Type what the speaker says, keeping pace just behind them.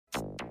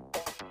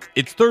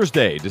It's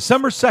Thursday,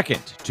 December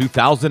 2nd,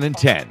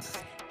 2010.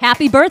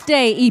 Happy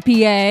birthday,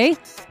 EPA.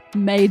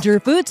 Major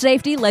food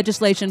safety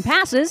legislation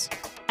passes.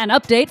 An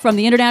update from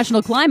the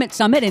International Climate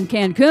Summit in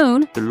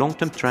Cancun. The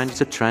long-term trend is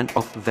a trend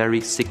of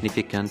very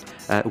significant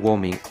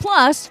warming.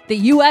 Plus, the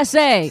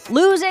USA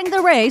losing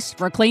the race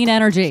for clean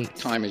energy.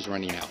 Time is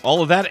running out.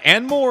 All of that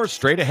and more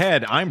straight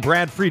ahead. I'm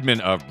Brad Friedman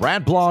of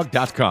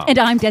bradblog.com. And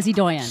I'm Desi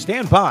Doyen.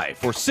 Stand by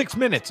for 6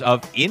 minutes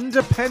of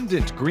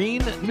independent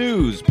green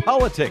news,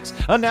 politics,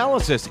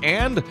 analysis,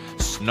 and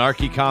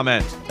snarky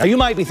comment. Now, you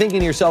might be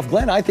thinking to yourself,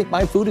 Glenn, I think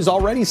my food is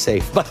already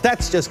safe. But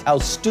that's just how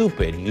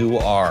stupid you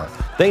are.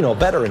 They know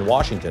better in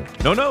Washington.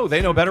 No,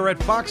 they know better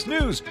at Fox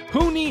News.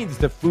 Who needs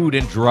the Food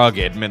and Drug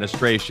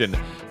Administration,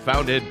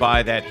 founded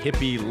by that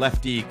hippie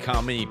lefty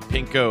commie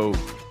pinko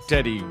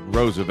Teddy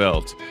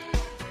Roosevelt?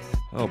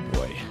 Oh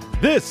boy.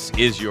 This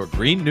is your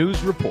Green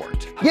News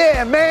Report.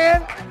 Yeah,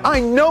 man, I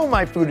know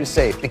my food is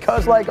safe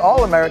because, like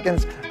all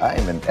Americans, I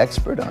am an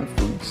expert on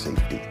food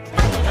safety.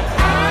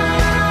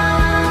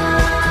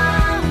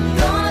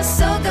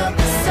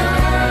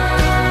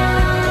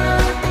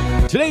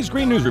 Today's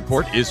Green News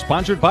Report is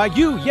sponsored by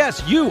you.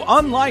 Yes, you.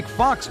 Unlike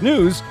Fox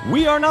News,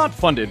 we are not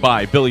funded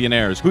by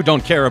billionaires who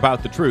don't care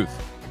about the truth.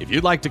 If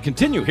you'd like to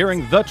continue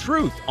hearing the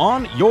truth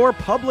on your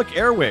public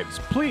airwaves,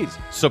 please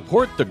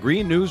support the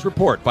Green News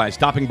Report by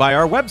stopping by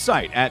our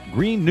website at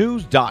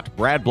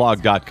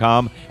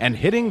greennews.bradblog.com and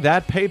hitting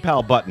that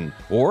PayPal button.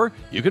 Or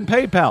you can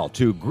PayPal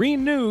to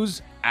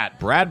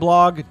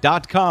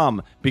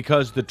greennews@bradblog.com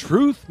because the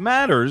truth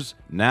matters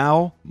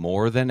now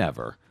more than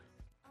ever.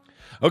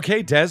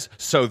 Okay, Des,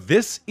 so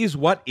this is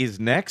what is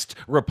next.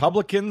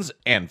 Republicans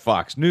and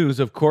Fox News,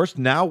 of course,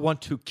 now want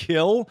to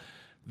kill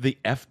the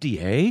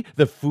FDA,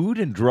 the Food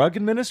and Drug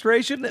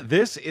Administration.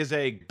 This is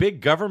a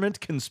big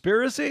government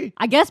conspiracy?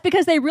 I guess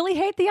because they really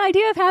hate the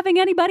idea of having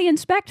anybody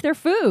inspect their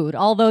food,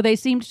 although they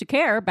seemed to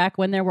care back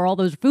when there were all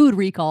those food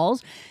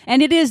recalls.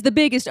 And it is the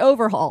biggest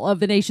overhaul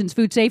of the nation's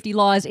food safety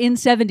laws in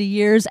 70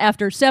 years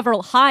after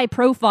several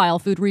high-profile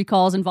food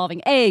recalls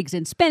involving eggs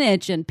and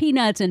spinach and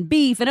peanuts and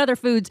beef and other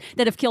foods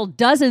that have killed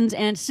dozens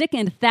and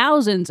sickened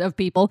thousands of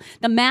people.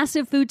 The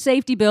massive food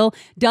safety bill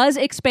does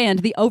expand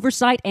the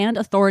oversight and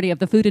authority of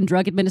the Food and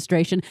Drug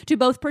Administration to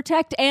both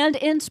protect and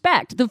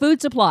inspect the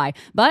food supply.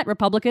 But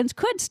Republicans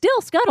could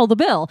still scuttle the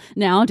bill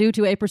now due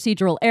to a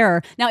procedural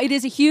error. Now, it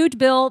is a huge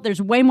bill.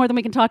 There's way more than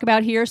we can talk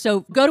about here. So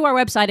go to our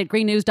website at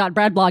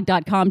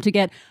greennews.bradblog.com to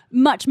get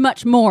much,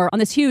 much more on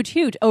this huge,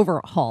 huge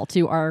overhaul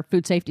to our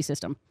food safety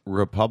system.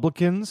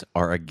 Republicans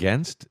are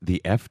against the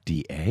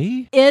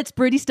FDA? It's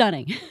pretty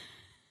stunning.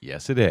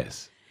 Yes, it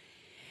is.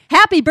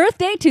 Happy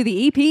birthday to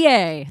the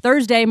EPA.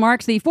 Thursday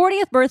marks the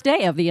 40th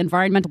birthday of the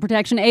Environmental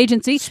Protection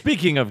Agency.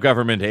 Speaking of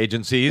government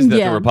agencies that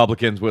the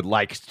Republicans would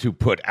like to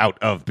put out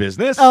of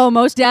business. Oh,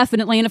 most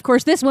definitely. And of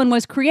course, this one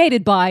was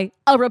created by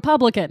a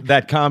Republican.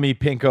 That commie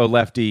pinko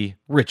lefty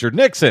Richard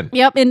Nixon.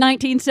 Yep, in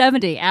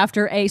 1970,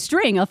 after a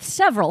string of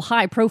several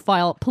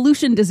high-profile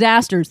pollution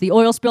disasters, the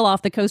oil spill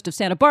off the coast of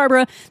Santa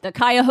Barbara, the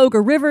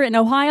Cuyahoga River in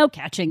Ohio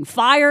catching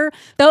fire,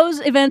 those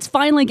events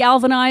finally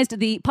galvanized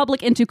the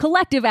public into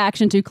collective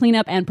action to clean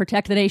up and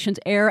protect the nation's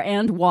air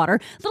and water.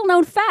 Little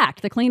known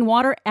fact, the Clean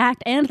Water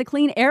Act and the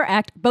Clean Air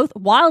Act, both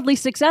wildly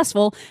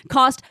successful,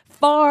 cost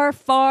far,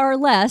 far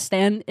less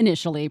than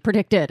initially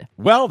predicted.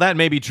 Well, that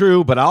may be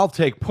true, but I'll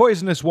take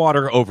poisonous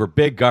water over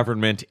big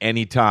government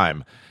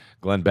anytime.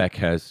 Glenn Beck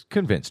has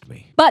convinced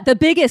me. But the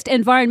biggest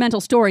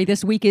environmental story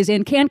this week is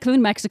in Cancun,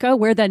 Mexico,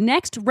 where the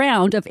next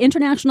round of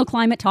international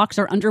climate talks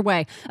are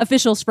underway.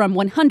 Officials from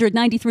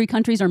 193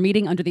 countries are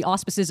meeting under the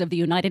auspices of the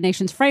United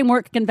Nations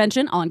Framework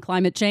Convention on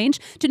Climate Change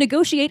to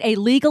negotiate a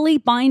legally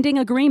binding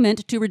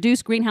agreement to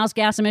reduce greenhouse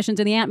gas emissions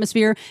in the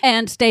atmosphere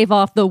and stave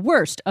off the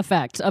worst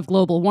effects of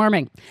global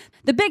warming.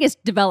 The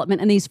biggest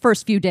development in these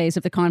first few days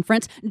of the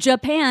conference,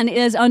 Japan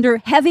is under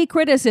heavy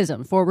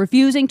criticism for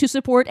refusing to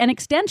support an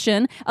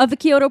extension of the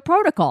Kyoto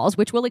Protocols,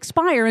 which will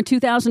expire in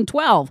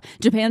 2012.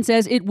 Japan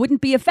says it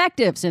wouldn't be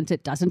effective since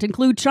it doesn't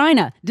include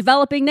China,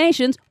 developing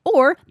nations,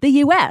 or the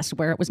U.S.,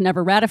 where it was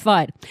never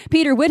ratified.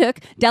 Peter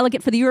Wittek,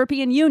 delegate for the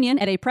European Union,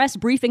 at a press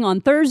briefing on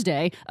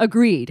Thursday,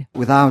 agreed.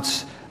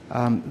 Without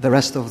the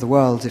rest of the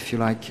world, if you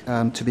like,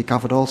 to be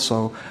covered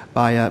also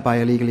by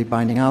a legally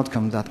binding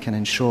outcome that can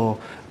ensure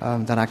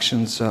that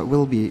actions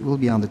will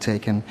be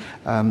undertaken,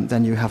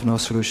 then you have no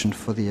solution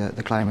for the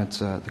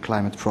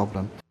climate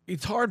problem.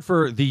 It's hard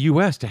for the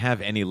U.S. to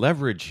have any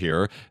leverage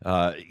here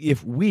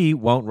if we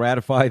won't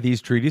ratify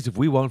these treaties, if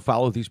we won't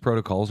follow these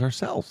protocols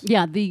ourselves.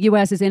 Yeah, the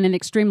U.S. is in an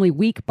extremely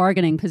weak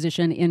bargaining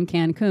position in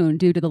Cancun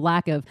due to the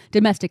lack of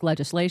domestic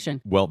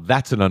legislation. Well,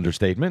 that's an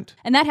understatement.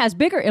 And that has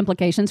bigger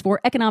implications for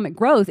economic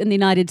growth in the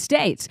United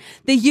States.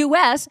 The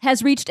U.S.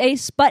 has reached a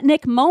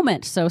Sputnik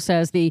moment, so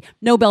says the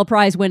Nobel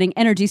Prize-winning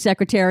Energy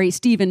Secretary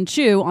Stephen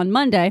Chu on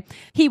Monday.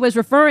 He was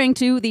referring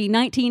to the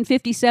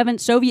 1957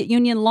 Soviet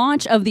Union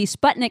launch of the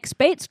Sputnik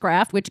spacecraft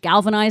spacecraft, which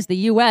galvanized the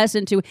U.S.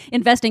 into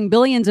investing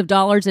billions of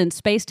dollars in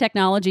space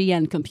technology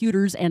and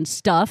computers and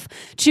stuff.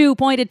 Chu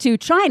pointed to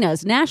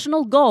China's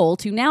national goal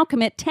to now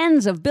commit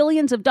tens of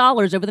billions of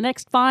dollars over the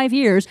next 5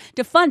 years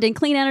to funding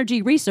clean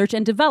energy research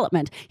and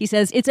development. He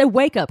says it's a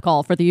wake-up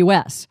call for the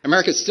U.S.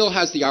 America still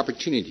has the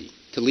opportunity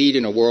to lead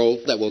in a world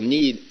that will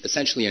need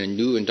essentially a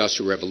new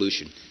industrial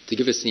revolution to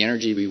give us the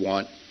energy we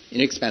want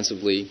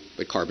inexpensively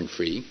but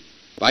carbon-free.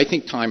 But I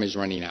think time is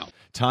running out.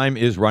 Time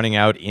is running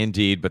out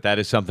indeed, but that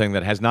is something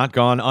that has not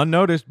gone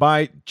unnoticed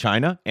by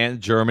China and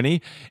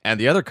Germany and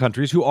the other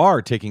countries who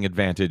are taking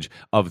advantage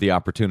of the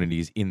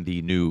opportunities in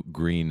the new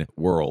green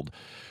world.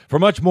 For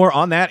much more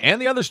on that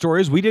and the other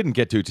stories we didn't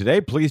get to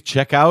today, please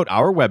check out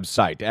our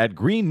website at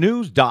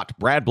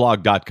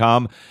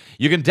greennews.bradblog.com.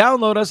 You can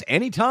download us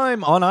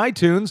anytime on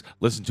iTunes,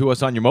 listen to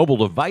us on your mobile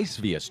device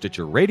via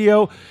Stitcher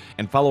Radio,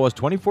 and follow us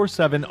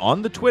 24/7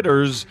 on the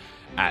Twitters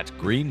at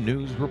Green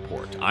News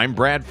Report. I'm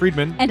Brad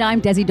Friedman. And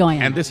I'm Desi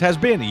Doyen. And this has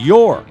been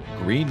your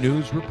Green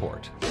News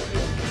Report.